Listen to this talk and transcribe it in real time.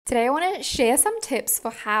Today, I want to share some tips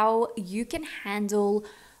for how you can handle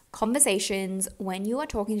conversations when you are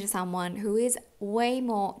talking to someone who is way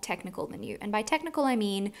more technical than you. And by technical, I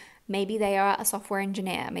mean maybe they are a software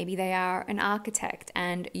engineer, maybe they are an architect,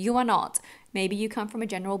 and you are not. Maybe you come from a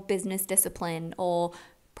general business discipline or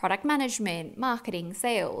product management, marketing,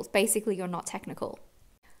 sales. Basically, you're not technical.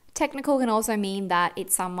 Technical can also mean that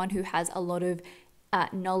it's someone who has a lot of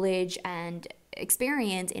knowledge and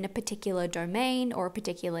experience in a particular domain or a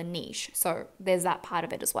particular niche. So there's that part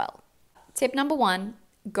of it as well. Tip number 1,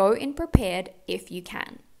 go in prepared if you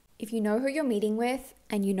can. If you know who you're meeting with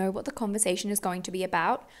and you know what the conversation is going to be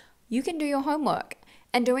about, you can do your homework.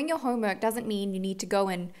 And doing your homework doesn't mean you need to go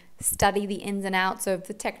and study the ins and outs of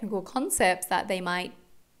the technical concepts that they might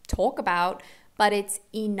talk about, but it's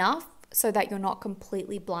enough so that you're not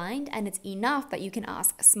completely blind, and it's enough that you can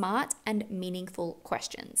ask smart and meaningful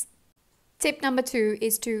questions. Tip number 2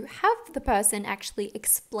 is to have the person actually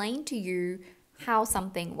explain to you how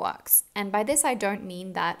something works. And by this, I don't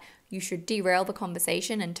mean that you should derail the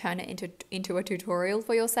conversation and turn it into a tutorial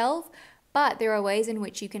for yourself, but there are ways in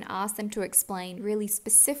which you can ask them to explain really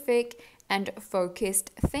specific and focused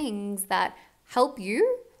things that help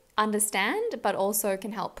you understand, but also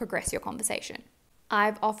can help progress your conversation.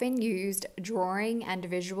 I've often used drawing and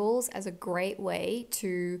visuals as a great way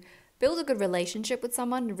to build a good relationship with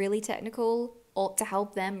someone really technical, or to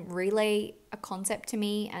help them relay a concept to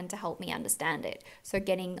me and to help me understand it. So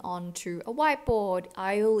getting onto a whiteboard,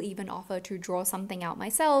 I'll even offer to draw something out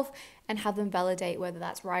myself and have them validate whether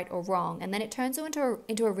that's right or wrong. And then it turns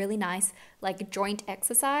into a really nice joint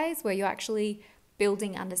exercise where you're actually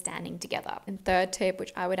building understanding together. And third tip,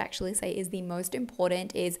 which I would actually say is the most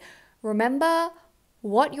important, is remember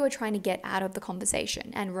what you're trying to get out of the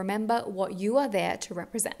conversation and remember what you are there to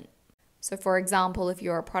represent. So for example, if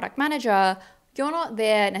you're a product manager, you're not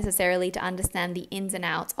there necessarily to understand the ins and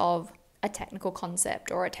outs of a technical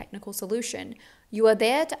concept or a technical solution. You are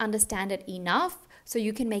there to understand it enough so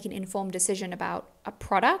you can make an informed decision about a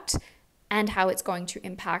product and how it's going to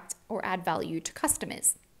impact or add value to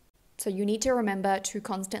customers. So you need to remember to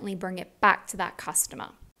constantly bring it back to that customer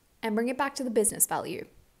and bring it back to the business value.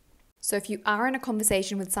 So if you are in a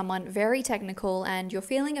conversation with someone very technical and you're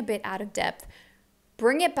feeling a bit out of depth,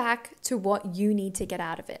 bring it back to what you need to get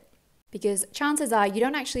out of it. Because chances are you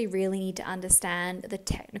don't actually really need to understand the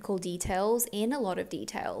technical details in a lot of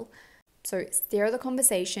detail. So steer the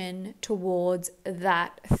conversation towards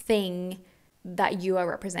that thing that you are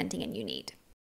representing and you need.